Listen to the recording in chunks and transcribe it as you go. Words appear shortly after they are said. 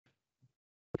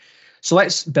So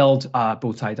let's build a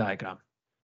bow tie diagram.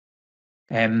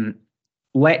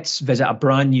 Let's visit a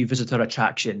brand new visitor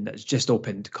attraction that's just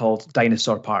opened called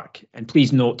Dinosaur Park. And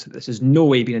please note, this has no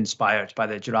way been inspired by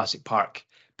the Jurassic Park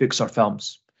books or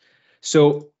films.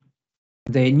 So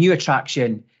the new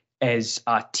attraction is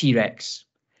a T-Rex.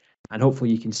 And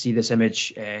hopefully you can see this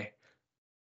image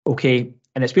okay.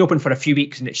 And it's been open for a few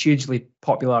weeks and it's hugely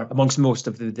popular amongst most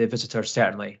of the visitors,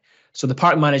 certainly. So the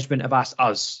park management have asked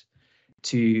us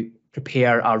to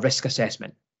prepare a risk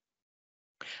assessment.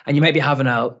 And you might be having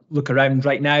a look around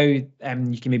right now. You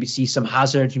can maybe see some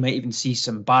hazards. You might even see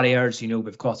some barriers. You know,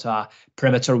 we've got a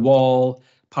perimeter wall,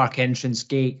 park entrance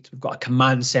gate. We've got a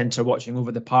command center watching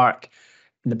over the park.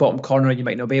 In the bottom corner, you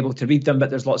might not be able to read them,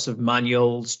 but there's lots of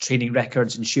manuals, training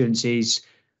records, insurances.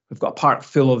 We've got a park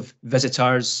full of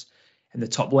visitors. In the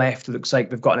top left, it looks like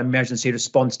we've got an emergency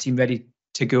response team ready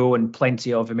to go and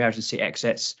plenty of emergency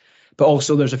exits. But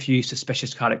also there's a few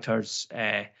suspicious characters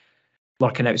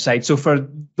lurking outside. So for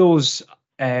those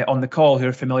on the call who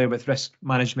are familiar with risk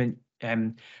management,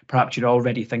 perhaps you're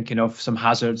already thinking of some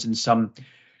hazards and some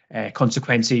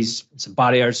consequences, some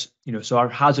barriers. You know, so our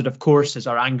hazard, of course, is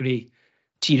our angry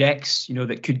T-Rex, you know,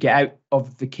 that could get out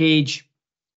of the cage.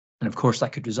 And of course,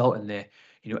 that could result in the,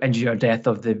 you know, injury or death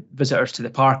of the visitors to the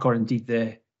park, or indeed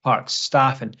the park's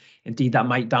staff. And indeed, that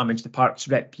might damage the park's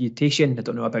reputation. I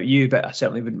don't know about you, but I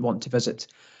certainly wouldn't want to visit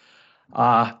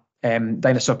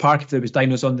Dinosaur Park if there was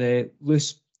dinos on the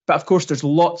loose. But of course, there's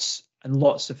lots and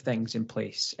lots of things in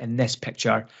place in this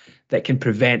picture that can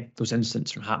prevent those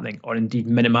incidents from happening, or indeed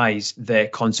minimise the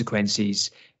consequences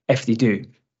if they do.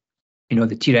 You know,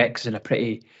 the T-Rex is in a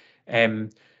pretty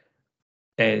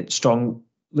strong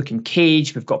looking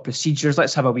cage. We've got procedures.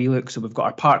 Let's have a wee look. So we've got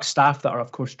our park staff that are,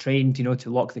 of course, trained, you know, to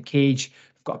lock the cage.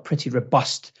 We've got a pretty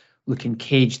robust looking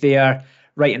cage there.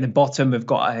 Right in the bottom, we've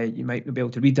got you might not be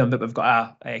able to read them, but we've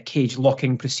got a cage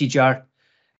locking procedure.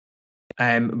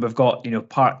 We've got, you know,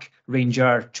 park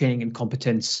ranger training and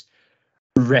competence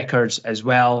records as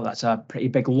well. That's a pretty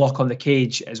big lock on the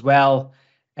cage as well.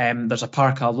 There's a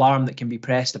park alarm that can be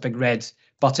pressed, a big red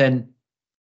button.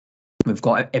 We've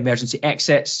got emergency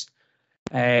exits.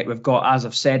 We've got, as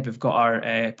I've said, we've got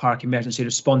our park emergency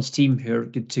response team who are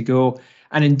good to go.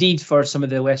 And indeed, for some of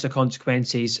the lesser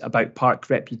consequences about park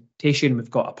reputation, we've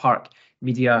got a park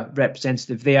media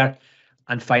representative there.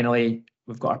 And finally,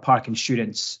 we've got our park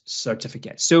insurance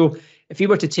certificate. So if you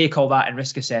were to take all that and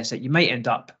risk assess it, you might end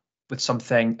up with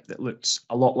something that looks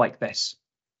a lot like this.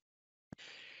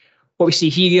 What we see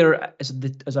here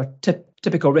is our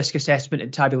typical risk assessment in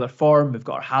tabular form. We've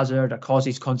got our hazard, our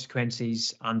causes,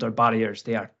 consequences, and our barriers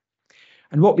there.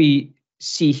 And what we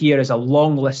see here is a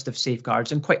long list of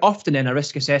safeguards. And quite often in a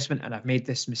risk assessment, and I've made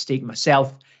this mistake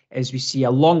myself, is we see a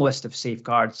long list of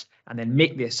safeguards and then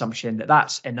make the assumption that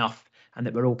that's enough and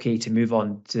that we're okay to move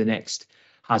on to the next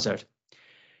hazard.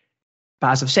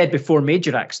 But as I've said before,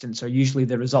 major accidents are usually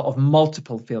the result of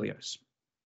multiple failures.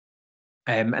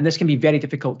 And this can be very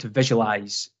difficult to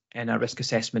visualize in a risk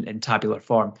assessment in tabular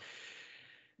form.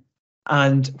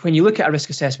 And when you look at a risk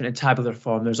assessment in tabular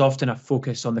form, there's often a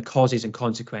focus on the causes and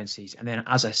consequences. And then,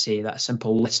 as I say, that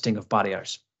simple listing of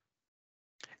barriers.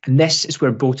 And this is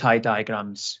where bow tie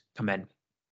diagrams come in.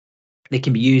 They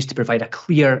can be used to provide a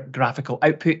clear graphical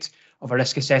output of a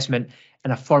risk assessment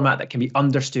in a format that can be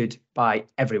understood by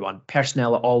everyone,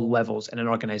 personnel at all levels in an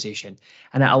organisation.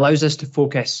 And it allows us to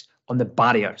focus on the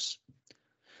barriers.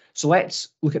 So let's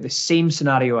look at the same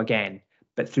scenario again,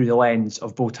 but through the lens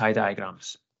of bow tie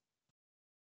diagrams.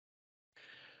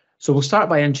 So we'll start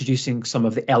by introducing some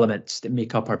of the elements that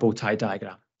make up our bow tie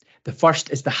diagram. The first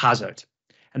is the hazard.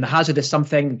 And the hazard is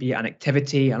something, be it an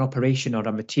activity, an operation, or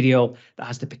a material that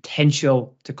has the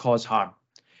potential to cause harm.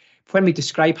 When we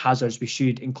describe hazards, we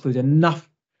should include enough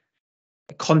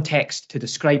context to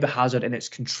describe the hazard in its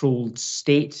controlled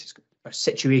state, or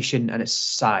situation, and its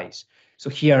size. So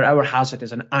here, our hazard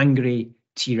is an angry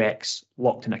T-Rex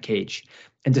locked in a cage.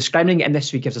 And describing it in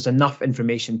this way gives us enough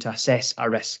information to assess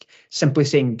our risk. Simply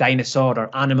saying dinosaur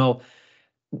or animal,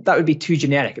 that would be too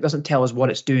generic. It doesn't tell us what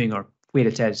it's doing or where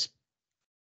it is.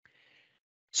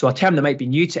 So a term that might be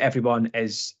new to everyone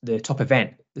is the top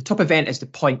event. The top event is the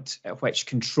point at which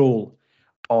control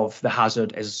of the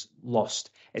hazard is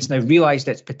lost. It's now realised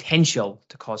its potential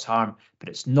to cause harm, but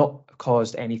it's not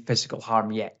caused any physical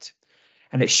harm yet.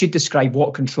 And it should describe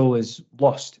what control is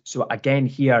lost. So again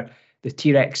here, the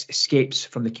T-Rex escapes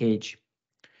from the cage.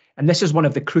 And this is one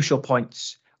of the crucial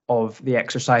points of the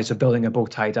exercise of building a bow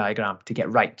tie diagram to get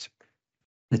right.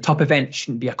 The top event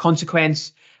shouldn't be a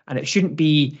consequence, and it shouldn't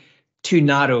be too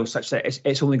narrow such that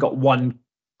it's only got one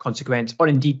consequence, or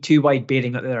indeed too wide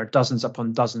bearing that there are dozens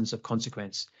upon dozens of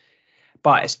consequences.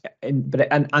 but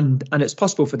it's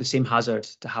possible for the same hazard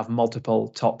to have multiple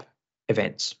top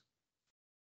events.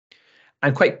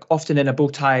 And quite often in a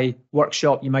Bowtie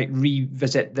workshop, you might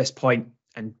revisit this point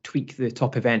and tweak the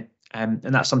top event, and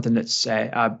that's something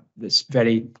that's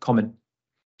very common.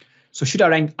 So should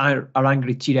our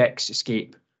angry T-Rex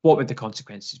escape, what would the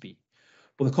consequences be?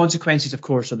 Well, the consequences, of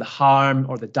course, are the harm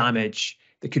or the damage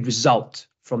that could result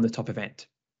from the top event.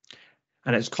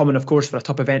 And it's common, of course, for a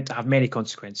top event to have many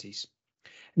consequences.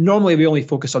 Normally, we only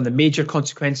focus on the major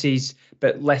consequences,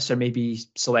 but lesser may be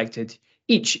selected.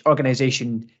 Each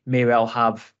organisation may well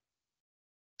have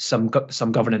some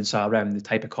governance around the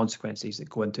type of consequences that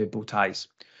go into Bowties.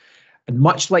 And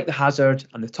much like the hazard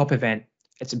and the top event,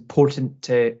 it's important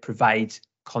to provide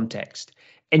context.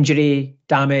 Injury,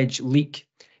 damage, leak,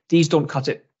 these don't cut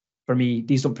it for me.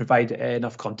 These don't provide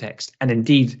enough context. And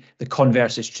indeed, the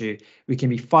converse is true. We can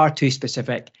be far too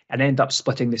specific and end up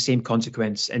splitting the same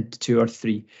consequence into 2 or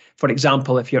 3. For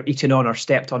example, if you're eaten on or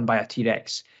stepped on by a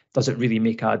T-Rex, does it really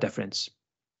make a difference?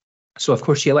 So of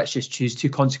course, here, let's just choose 2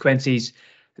 consequences.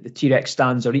 The T-Rex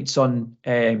stands or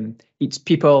eats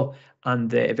people, and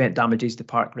the event damages the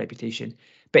park reputation.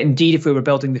 But indeed, if we were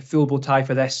building the full Bowtie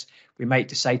for this, we might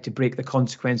decide to break the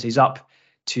consequences up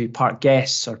to park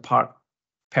guests or park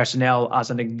personnel as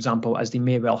an example, as they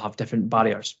may well have different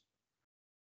barriers.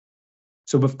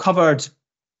 So we've covered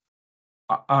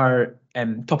our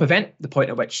top event, the point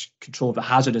at which control of the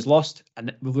hazard is lost,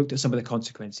 and we've looked at some of the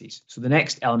consequences. So the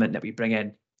next element that we bring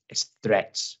in is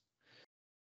threats.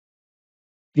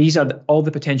 These are all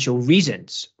the potential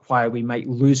reasons why we might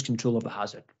lose control of the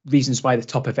hazard, reasons why the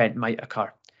top event might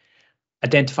occur.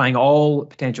 Identifying all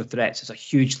potential threats is a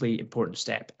hugely important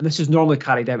step. And this is normally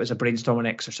carried out as a brainstorming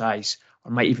exercise,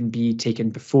 or might even be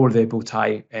taken before the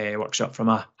Bowtie workshop from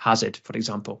a hazard, for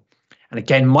example. And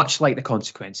again, much like the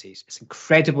consequences, it's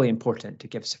incredibly important to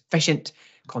give sufficient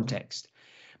context.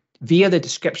 Via the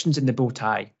descriptions in the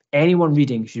Bowtie, anyone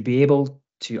reading should be able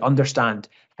to understand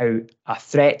how a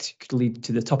threat could lead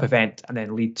to the top event and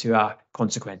then lead to a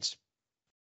consequence.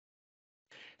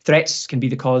 Threats can be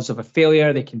the cause of a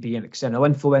failure, they can be an external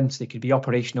influence, they could be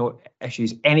operational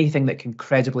issues, anything that can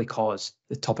credibly cause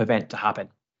the top event to happen.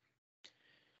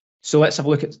 So let's have a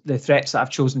look at the threats that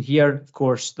I've chosen here. Of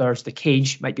course, there's the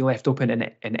cage might be left open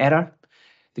in error.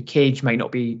 The cage might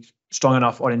not be strong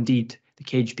enough, or indeed the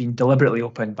cage being deliberately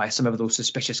opened by some of those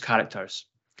suspicious characters.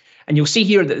 And you'll see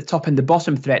here that the top and the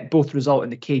bottom threat both result in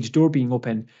the cage door being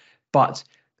open, but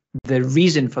the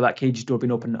reason for that cage door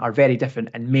being open are very different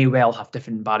and may well have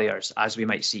different barriers, as we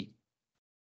might see.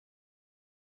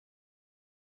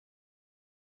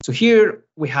 So here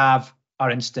we have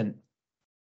our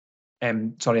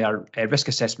our risk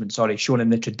assessment, shown in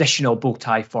the traditional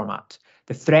Bowtie format.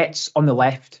 The threats on the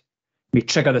left may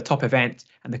trigger the top event,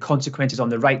 and the consequences on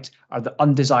the right are the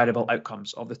undesirable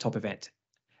outcomes of the top event.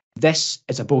 This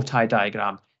is a Bowtie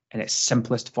diagram in its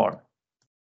simplest form.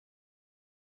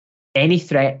 Any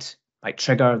threat might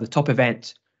trigger the top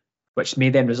event, which may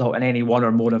then result in any one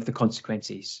or more of the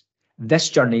consequences. This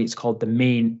journey is called the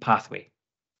main pathway.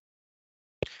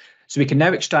 So we can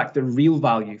now extract the real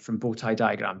value from Bowtie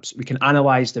diagrams. We can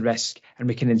analyse the risk and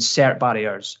we can insert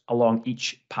barriers along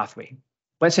each pathway.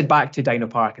 Let's head back to Dino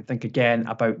Park and think again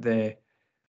about the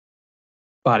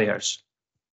barriers.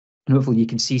 And hopefully you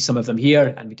can see some of them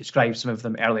here, and we described some of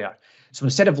them earlier. So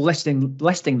instead of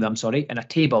listing them in a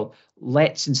table,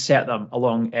 let's insert them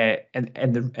along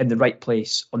in the right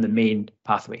place on the main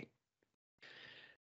pathway.